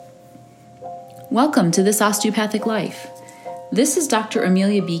Welcome to This Osteopathic Life. This is Dr.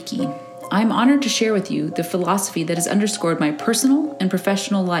 Amelia Beakey. I'm honored to share with you the philosophy that has underscored my personal and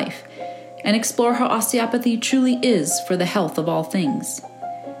professional life and explore how osteopathy truly is for the health of all things.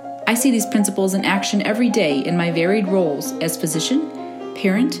 I see these principles in action every day in my varied roles as physician,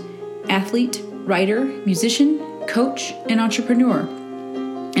 parent, athlete, writer, musician, coach, and entrepreneur,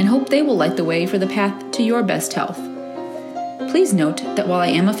 and hope they will light the way for the path to your best health. Please note that while I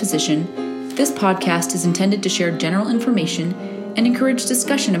am a physician, this podcast is intended to share general information and encourage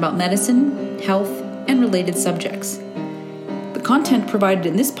discussion about medicine, health, and related subjects. The content provided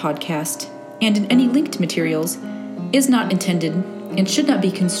in this podcast and in any linked materials is not intended and should not be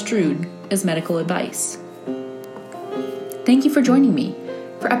construed as medical advice. Thank you for joining me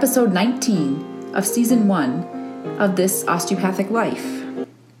for episode 19 of season 1 of This Osteopathic Life.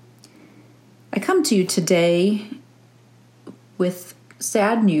 I come to you today with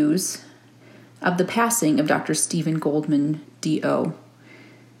sad news of the passing of Dr. Stephen Goldman, D.O.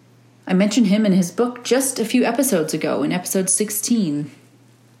 I mentioned him in his book just a few episodes ago, in episode 16,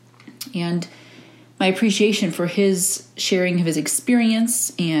 and my appreciation for his sharing of his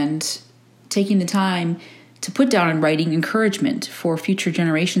experience and taking the time to put down in writing encouragement for future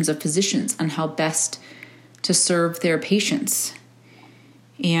generations of physicians on how best to serve their patients.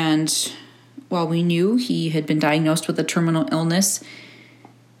 And while we knew he had been diagnosed with a terminal illness,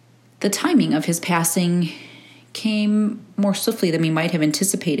 the timing of his passing came more swiftly than we might have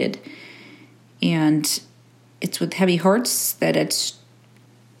anticipated. And it's with heavy hearts that at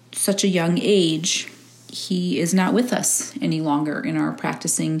such a young age, he is not with us any longer in our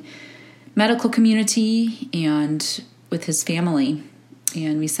practicing medical community and with his family.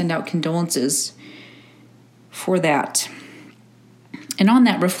 And we send out condolences for that. And on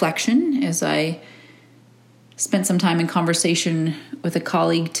that reflection, as I spent some time in conversation with a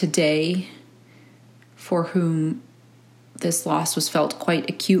colleague today for whom this loss was felt quite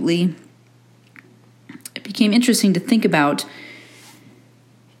acutely, it became interesting to think about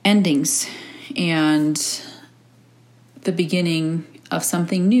endings and the beginning of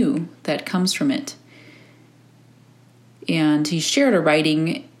something new that comes from it. And he shared a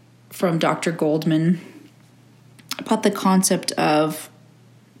writing from Dr. Goldman about the concept of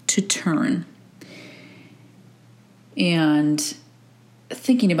to turn. And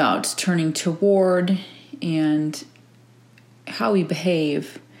thinking about turning toward and how we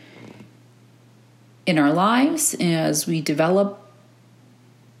behave in our lives as we develop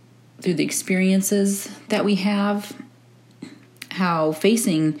through the experiences that we have, how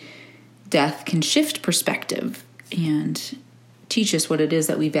facing death can shift perspective and teach us what it is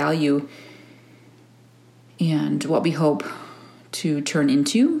that we value and what we hope to turn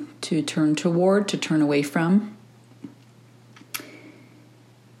into, to turn toward, to turn away from.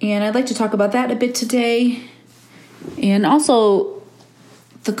 And I'd like to talk about that a bit today, and also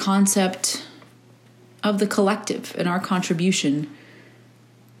the concept of the collective and our contribution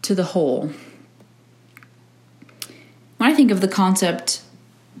to the whole. When I think of the concept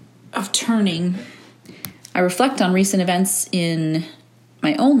of turning, I reflect on recent events in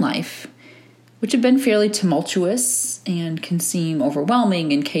my own life, which have been fairly tumultuous and can seem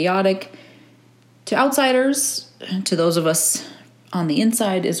overwhelming and chaotic to outsiders, to those of us on the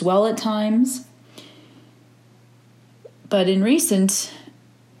inside as well at times. But in recent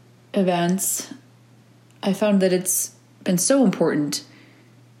events, I found that it's been so important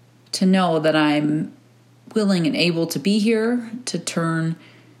to know that I'm willing and able to be here, to turn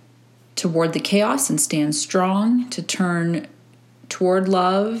toward the chaos and stand strong, to turn toward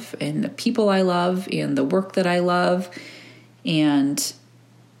love and the people I love and the work that I love, and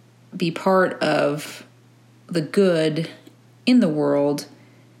be part of the good in the world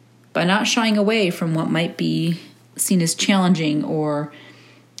by not shying away from what might be seen as challenging or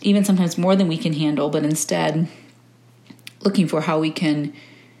even sometimes more than we can handle, but instead looking for how we can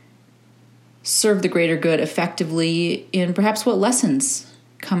serve the greater good effectively and perhaps what lessons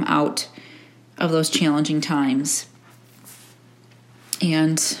come out of those challenging times.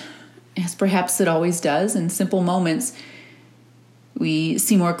 And as perhaps it always does, in simple moments, we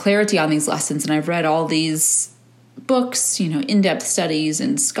see more clarity on these lessons. And I've read all these books, in-depth studies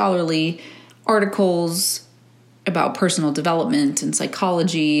and scholarly articles about personal development and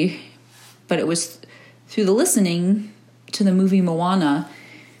psychology. But it was through the listening to the movie Moana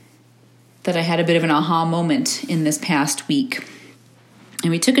that I had a bit of an aha moment in this past week. And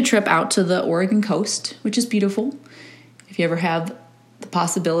we took a trip out to the Oregon coast, which is beautiful. If you ever have the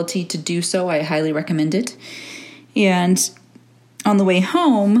possibility to do so, I highly recommend it. And on the way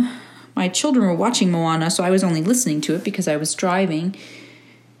home, my children were watching Moana, so I was only listening to it because I was driving.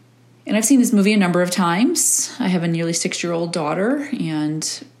 And I've seen this movie a number of times. I have a nearly 6-year-old daughter,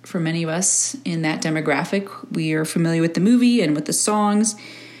 and for many of us in that demographic, we are familiar with the movie and with the songs.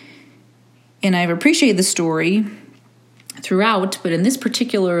 And I've appreciated the story throughout, but in this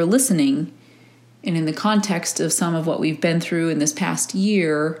particular listening, and in the context of some of what we've been through in this past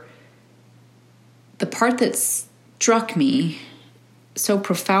year, the part that struck me so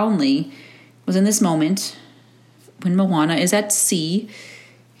profoundly was in this moment when Moana is at sea.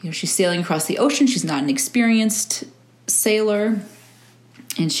 She's sailing across the ocean. She's not an experienced sailor,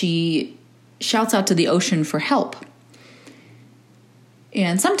 and she shouts out to the ocean for help.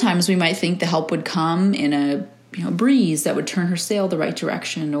 And sometimes we might think the help would come in a breeze that would turn her sail the right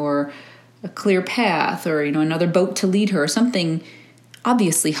direction, or a clear path, or another boat to lead her, something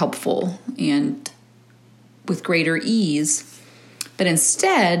obviously helpful and with greater ease. But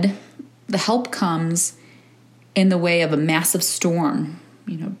instead, the help comes in the way of a massive storm.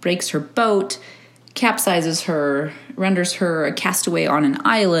 Breaks her boat, capsizes her, renders her a castaway on an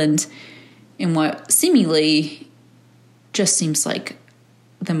island in what seemingly just seems like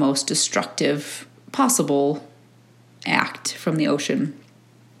the most destructive possible act from the ocean.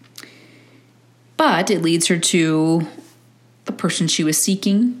 But it leads her to the person she was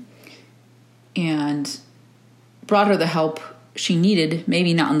seeking and brought her the help she needed,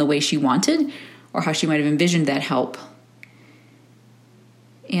 maybe not in the way she wanted or how she might have envisioned that help.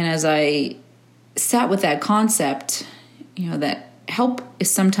 And as I sat with that concept, that help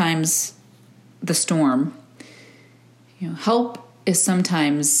is sometimes the storm. Help is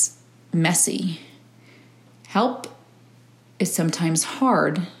sometimes messy. Help is sometimes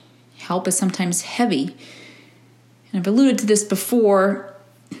hard. Help is sometimes heavy. And I've alluded to this before.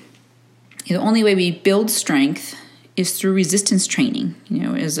 The only way we build strength is through resistance training.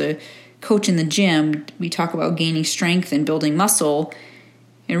 As a coach in the gym, we talk about gaining strength and building muscle.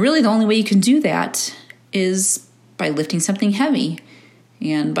 And really the only way you can do that is by lifting something heavy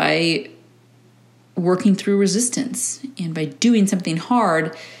and by working through resistance and by doing something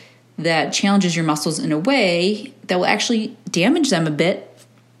hard that challenges your muscles in a way that will actually damage them a bit,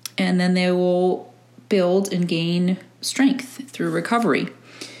 and then they will build and gain strength through recovery.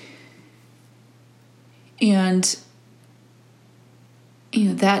 And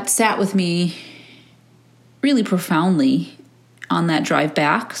that sat with me really profoundly on that drive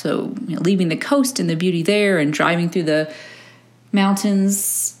back. So leaving the coast and the beauty there and driving through the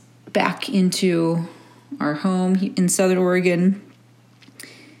mountains back into our home in Southern Oregon,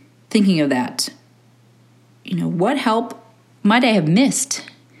 thinking of that. What help might I have missed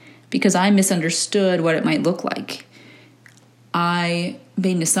because I misunderstood what it might look like? I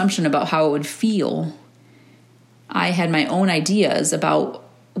made an assumption about how it would feel. I had my own ideas about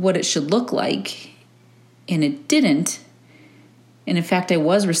what it should look like, and it didn't. And in fact, I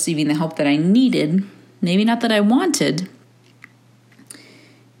was receiving the help that I needed, maybe not that I wanted,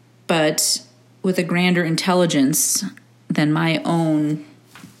 but with a grander intelligence than my own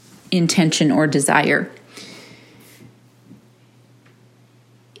intention or desire.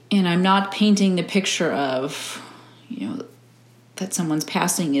 And I'm not painting the picture of, that someone's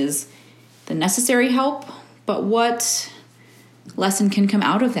passing is the necessary help, but what lesson can come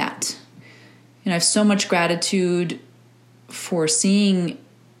out of that? I have so much gratitude for seeing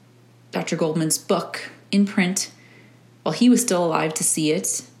Dr. Goldman's book in print while he was still alive to see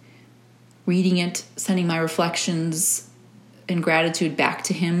it, reading it, sending my reflections and gratitude back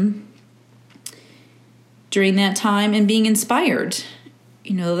to him during that time, and being inspired,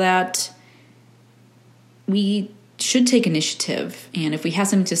 that we should take initiative. And if we have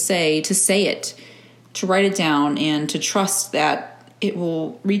something to say it, to write it down, and to trust that it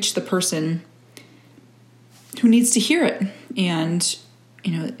will reach the person who needs to hear it. And,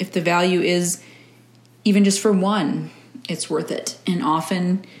 if the value is even just for one, it's worth it. And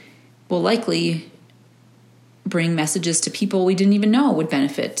often will likely bring messages to people we didn't even know would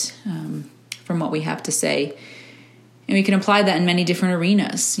benefit from what we have to say. And we can apply that in many different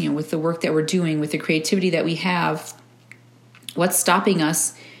arenas, with the work that we're doing, with the creativity that we have. What's stopping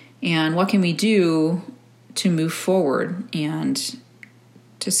us, and what can we do to move forward and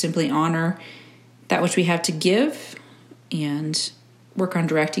to simply honor that which we have to give and work on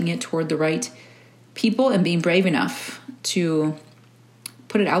directing it toward the right people and being brave enough to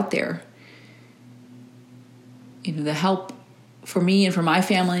put it out there. The help for me and for my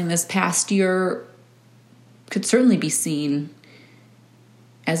family in this past year could certainly be seen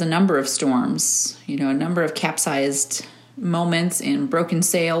as a number of storms, a number of capsized moments and broken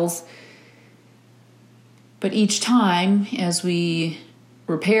sails. But each time, as we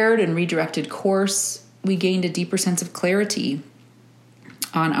repaired and redirected course, we gained a deeper sense of clarity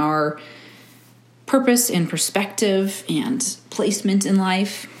on our purpose and perspective and placement in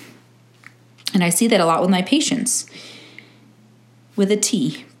life. And I see that a lot with my patients, with a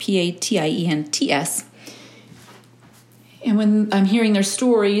T, Patients. And when I'm hearing their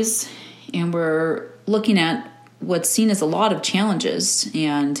stories and we're looking at what's seen as a lot of challenges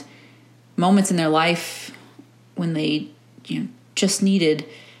and moments in their life when they just needed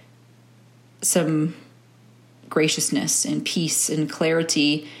some graciousness and peace and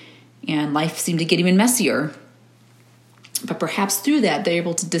clarity, and life seemed to get even messier. But perhaps through that, they're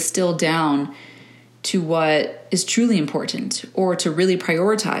able to distill down to what is truly important, or to really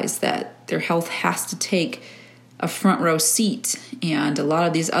prioritize that their health has to take a front row seat, and a lot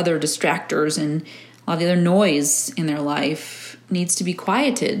of these other distractors and a lot of the other noise in their life needs to be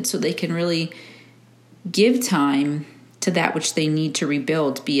quieted so they can really give time to that which they need to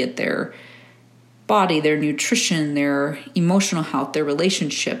rebuild, be it their body, their nutrition, their emotional health, their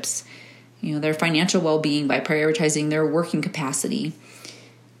relationships, their financial well-being, by prioritizing their working capacity.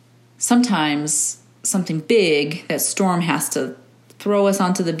 Sometimes something big, that storm has to throw us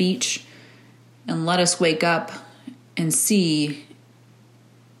onto the beach and let us wake up and see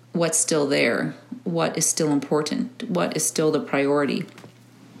what's still there, what is still important, what is still the priority.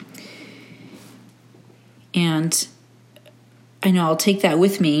 And I know I'll take that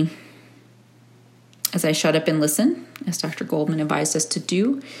with me as I shut up and listen, as Dr. Goldman advised us to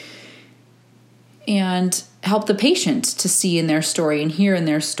do, and help the patient to see in their story and hear in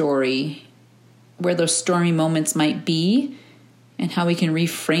their story where those stormy moments might be, and how we can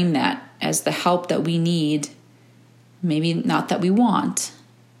reframe that as the help that we need, maybe not that we want,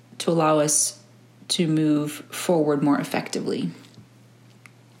 to allow us to move forward more effectively.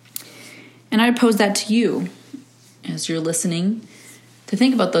 And I pose that to you as you're listening, to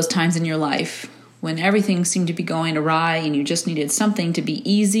think about those times in your life when everything seemed to be going awry and you just needed something to be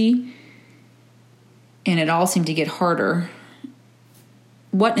easy and it all seemed to get harder.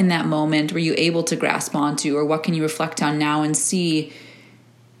 What in that moment were you able to grasp onto, or what can you reflect on now and see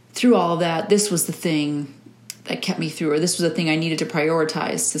through all of that, this was the thing that kept me through, or this was the thing I needed to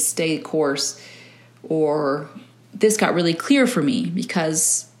prioritize to stay course, or this got really clear for me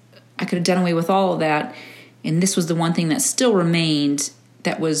because I could have done away with all of that, and this was the one thing that still remained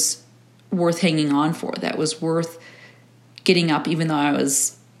that was worth hanging on for, that was worth getting up even though I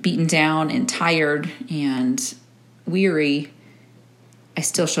was beaten down and tired and weary. I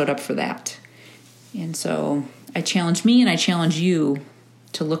still showed up for that. And so I challenge me and I challenge you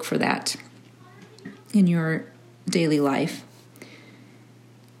to look for that in your daily life.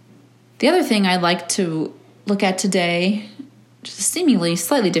 The other thing I'd like to look at today, just a seemingly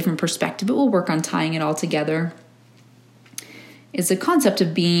slightly different perspective, but we'll work on tying it all together, is the concept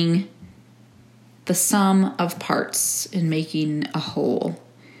of being the sum of parts and making a whole.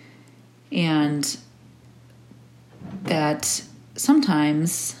 And that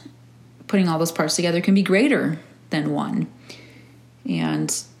sometimes putting all those parts together can be greater than one. And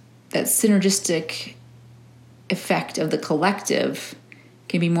that synergistic effect of the collective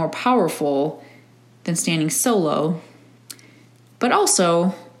can be more powerful than standing solo. But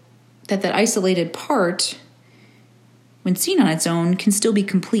also that isolated part, when seen on its own, can still be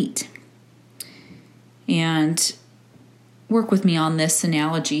complete. And work with me on this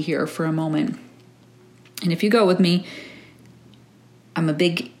analogy here for a moment. And if you go with me, I'm a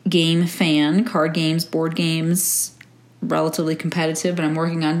big game fan, card games, board games, relatively competitive, but I'm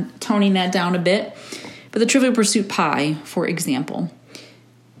working on toning that down a bit. But the Trivial Pursuit pie, for example,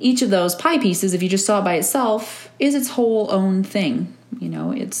 each of those pie pieces, if you just saw it by itself, is its whole own thing.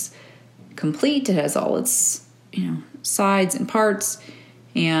 It's complete. It has all its, sides and parts,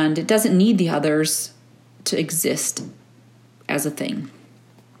 and it doesn't need the others to exist as a thing.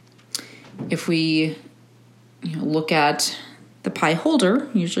 If we, look at the pie holder,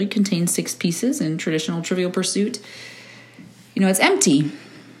 usually contains 6 pieces in traditional Trivial Pursuit. It's empty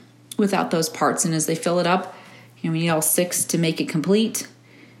without those parts, and as they fill it up, we need all 6 to make it complete.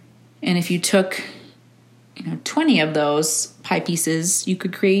 And if you took 20 of those pie pieces, you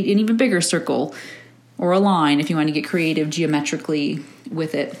could create an even bigger circle or a line if you want to get creative geometrically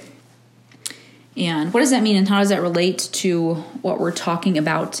with it. And what does that mean, and how does that relate to what we're talking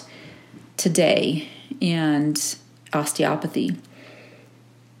about today and osteopathy?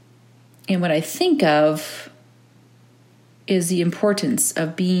 And what I think of is the importance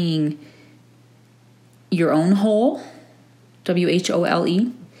of being your own whole,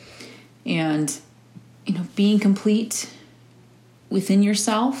 WHOLE, and being complete within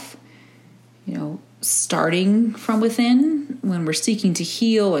yourself, starting from within when we're seeking to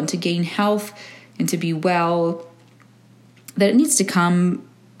heal and to gain health and to be well that it needs to come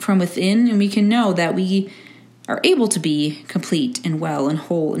from within, and we can know that we are able to be complete and well and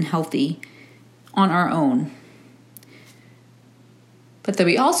whole and healthy on our own. But that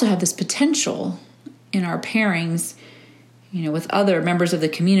we also have this potential in our pairings, with other members of the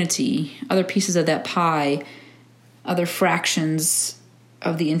community, other pieces of that pie, other fractions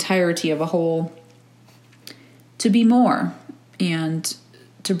of the entirety of a whole, to be more and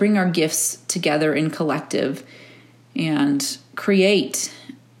to bring our gifts together in collective and create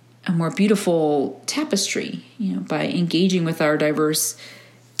a more beautiful tapestry, by engaging with our diverse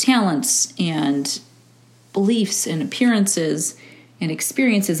talents and beliefs and appearances and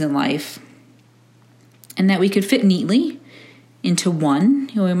experiences in life, and that we could fit neatly into one.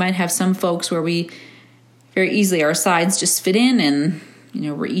 We might have some folks where we very easily, our sides just fit in, and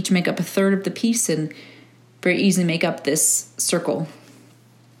we each make up a third of the piece and very easily make up this circle.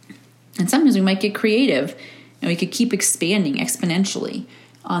 And sometimes we might get creative and we could keep expanding exponentially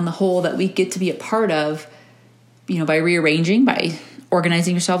on the whole that we get to be a part of, by rearranging, by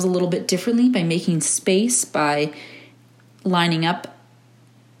organizing yourselves a little bit differently, by making space, by lining up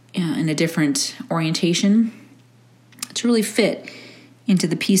in a different orientation to really fit into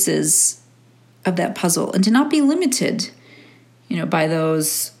the pieces of that puzzle, and to not be limited, by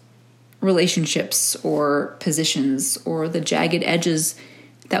those relationships or positions or the jagged edges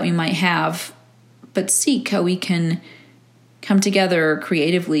that we might have, but seek how we can come together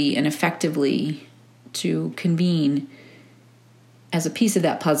creatively and effectively to convene as a piece of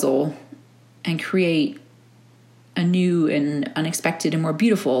that puzzle and create a new and unexpected and more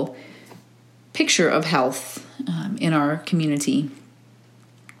beautiful picture of health in our community.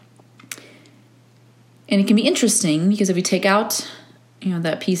 And it can be interesting because if we take out,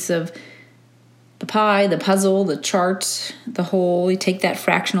 that piece of the pie, the puzzle, the chart, the whole, we take that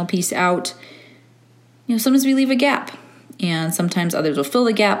fractional piece out, sometimes we leave a gap, and sometimes others will fill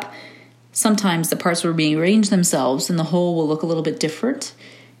the gap. Sometimes the parts will rearrange themselves and the whole will look a little bit different.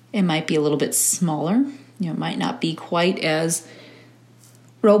 It might be a little bit smaller. It might not be quite as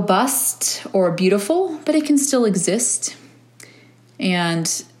robust or beautiful, but it can still exist.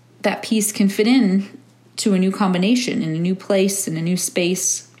 And that piece can fit in to a new combination in a new place, in a new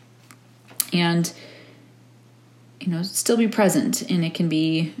space, and still be present. And it can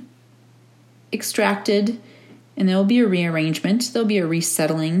be extracted, and there will be a rearrangement, there'll be a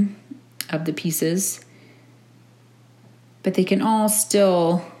resettling of the pieces, but they can all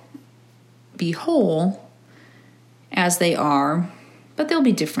still be whole as they are, but they'll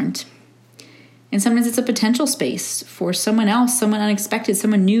be different. And sometimes it's a potential space for someone else, someone unexpected,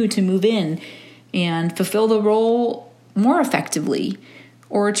 someone new to move in and fulfill the role more effectively,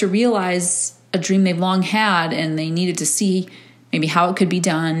 or to realize a dream they've long had and they needed to see maybe how it could be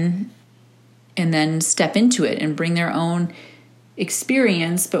done, and then step into it and bring their own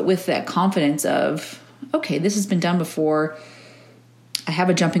experience, but with that confidence of, okay, this has been done before. I have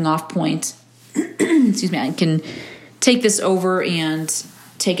a jumping off point. Excuse me. I can take this over and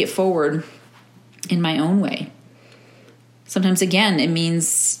take it forward in my own way. Sometimes, again, it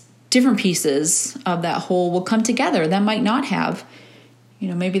means different pieces of that whole will come together that might not have.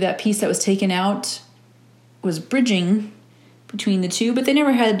 Maybe that piece that was taken out was bridging between the two, but they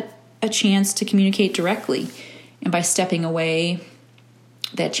never had a chance to communicate directly. And by stepping away,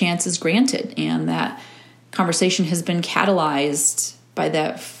 that chance is granted, and that conversation has been catalyzed by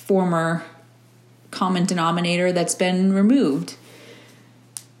that former common denominator that's been removed.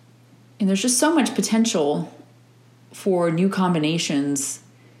 And there's just so much potential for new combinations.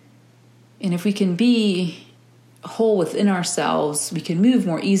 And if we can be whole within ourselves, we can move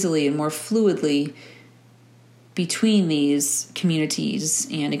more easily and more fluidly between these communities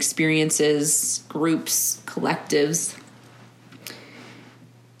and experiences, groups, collectives,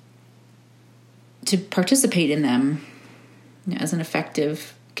 to participate in them as an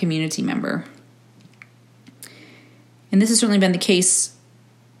effective community member. And this has certainly been the case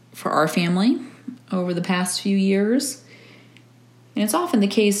for our family over the past few years. And it's often the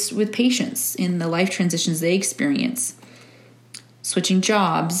case with patients in the life transitions they experience. Switching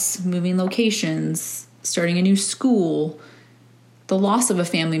jobs, moving locations, starting a new school, the loss of a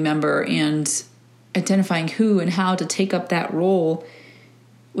family member, and identifying who and how to take up that role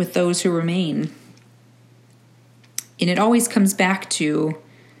with those who remain. And it always comes back to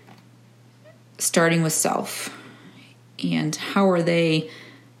starting with self. And how are they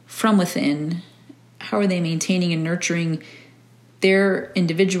from within? How are they maintaining and nurturing their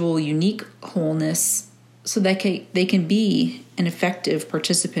individual unique wholeness so that they can be an effective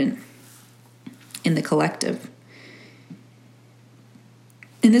participant in the collective?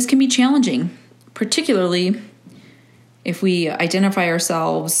 And this can be challenging, particularly If we identify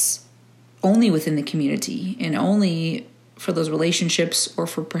ourselves only within the community and only for those relationships, or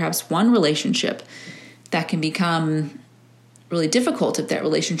for perhaps one relationship, that can become really difficult if that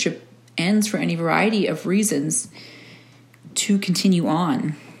relationship ends for any variety of reasons to continue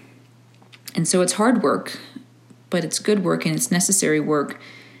on. And so it's hard work, but it's good work, and it's necessary work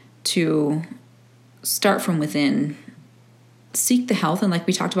to start from within, seek the health, and like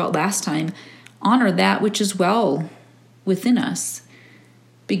we talked about last time, honor that which is well within us.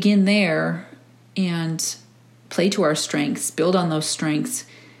 Begin there and play to our strengths, build on those strengths,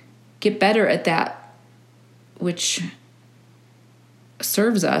 get better at that which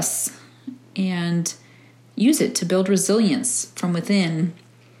serves us, and use it to build resilience from within,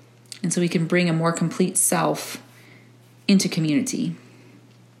 and so we can bring a more complete self into community.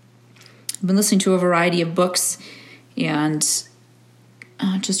 I've been listening to a variety of books, and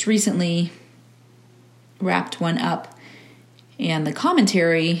just recently wrapped one up, and the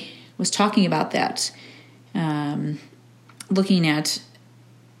commentary was talking about that, looking at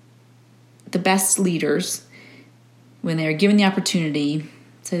the best leaders when they are given the opportunity.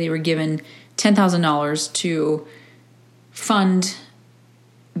 Say they were given $10,000 to fund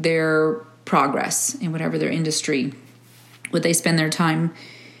their progress in whatever their industry. Would they spend their time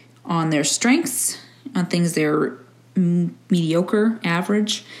on their strengths, on things they're mediocre,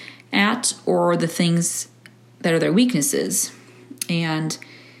 average at, or the things that are their weaknesses? And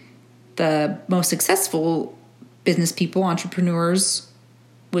the most successful business people, entrepreneurs,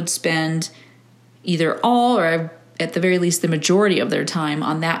 would spend either all, or at the very least the majority of their time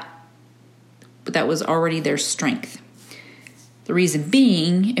on that was already their strength. The reason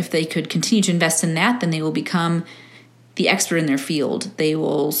being, if they could continue to invest in that, then they will become the expert in their field. They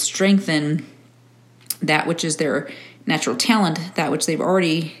will strengthen that which is their natural talent, that which they've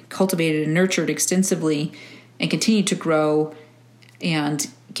already cultivated and nurtured extensively, and continue to grow and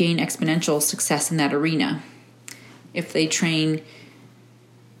gain exponential success in that arena. If they train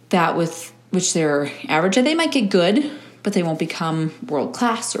that with which they're average at, they might get good, but they won't become world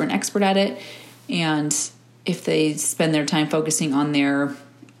class or an expert at it. And if they spend their time focusing on their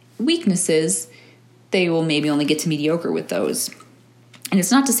weaknesses, they will maybe only get to mediocre with those. And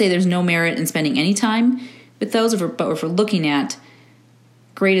it's not to say there's no merit in spending any time with those, but if we're looking at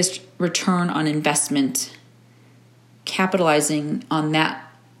greatest return on investment, capitalizing on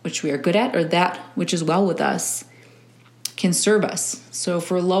that which we are good at, or that which is well with us, can serve us. So if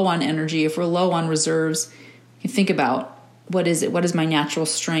we're low on energy, if we're low on reserves, you think about, what is it? What is my natural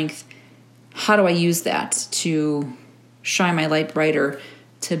strength? How do I use that to shine my light brighter,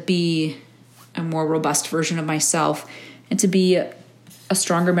 to be a more robust version of myself, and to be a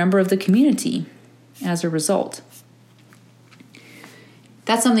stronger member of the community as a result?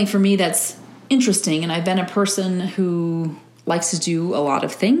 That's something for me that's interesting, and I've been a person who likes to do a lot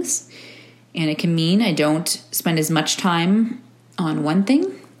of things, and it can mean I don't spend as much time on one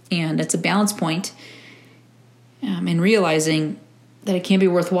thing, and it's a balance point in realizing that it can be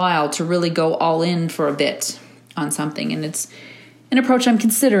worthwhile to really go all in for a bit on something. And it's an approach I'm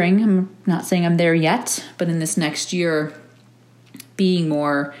considering. I'm not saying I'm there yet, but in this next year, being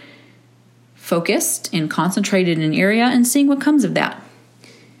more focused and concentrated in an area and seeing what comes of that.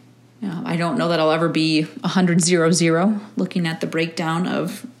 I don't know that I'll ever be 100-0-0, looking at the breakdown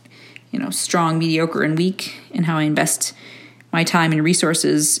of, strong, mediocre, and weak, and how I invest my time and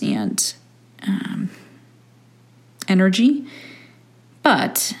resources and energy.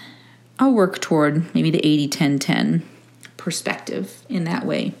 But I'll work toward maybe the 80-10-10 perspective in that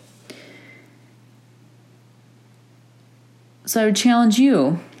way. So I would challenge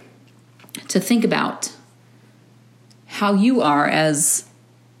you to think about how you are as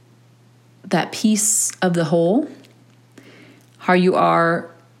that piece of the whole, how you are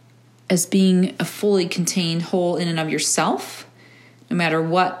as being a fully contained whole in and of yourself, no matter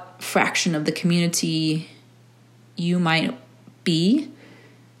what fraction of the community you might be,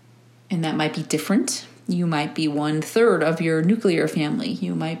 and that might be different. You might be 1/3 of your nuclear family.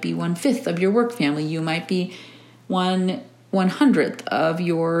 You might be 1/5 of your work family. You might be 1/100th of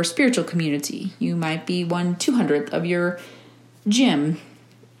your spiritual community. You might be 1/200th of your gym.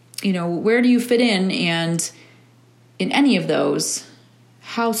 Where do you fit in? And in any of those,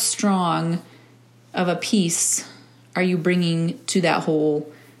 how strong of a piece are you bringing to that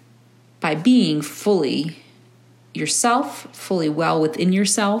whole by being fully yourself, fully well within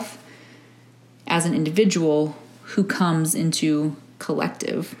yourself as an individual who comes into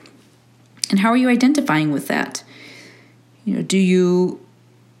collective? And how are you identifying with that? Do you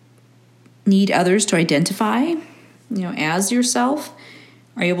need others to identify, as yourself?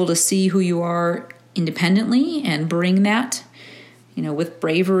 Are you able to see who you are independently and bring that, with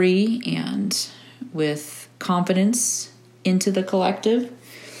bravery and with confidence into the collective?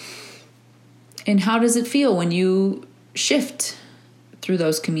 And how does it feel when you shift through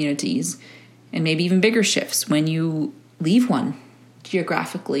those communities, and maybe even bigger shifts when you leave one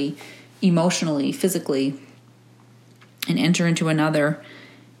geographically, emotionally, physically, and enter into another?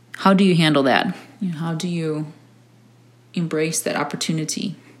 How do you handle that? How do you embrace that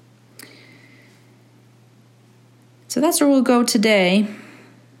opportunity? So that's where we'll go today.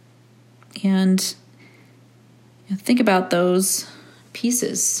 And think about those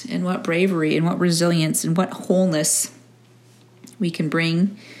pieces and what bravery and what resilience and what wholeness we can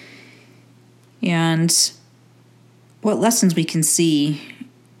bring, and what lessons we can see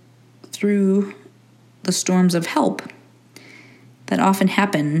through the storms of help that often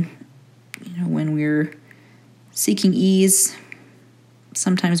happen, when we're seeking ease.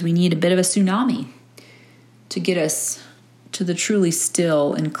 Sometimes we need a bit of a tsunami to get us to the truly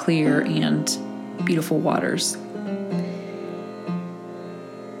still and clear and beautiful waters.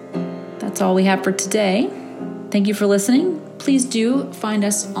 That's all we have for today. Thank you for listening. Please do find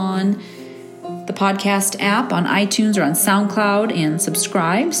us on the podcast app on iTunes or on SoundCloud and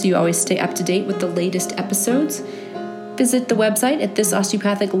subscribe so you always stay up to date with the latest episodes. Visit the website at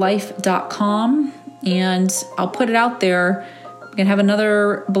thisosteopathiclife.com, and I'll put it out there. We're going to have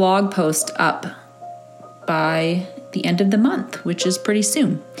another blog post up by the end of the month, which is pretty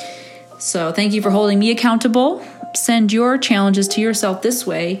soon. So thank you for holding me accountable. Send your challenges to yourself this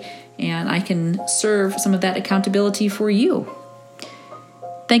way, and I can serve some of that accountability for you.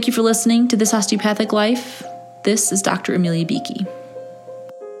 Thank you for listening to This Osteopathic Life. This is Dr. Amelia Beakey.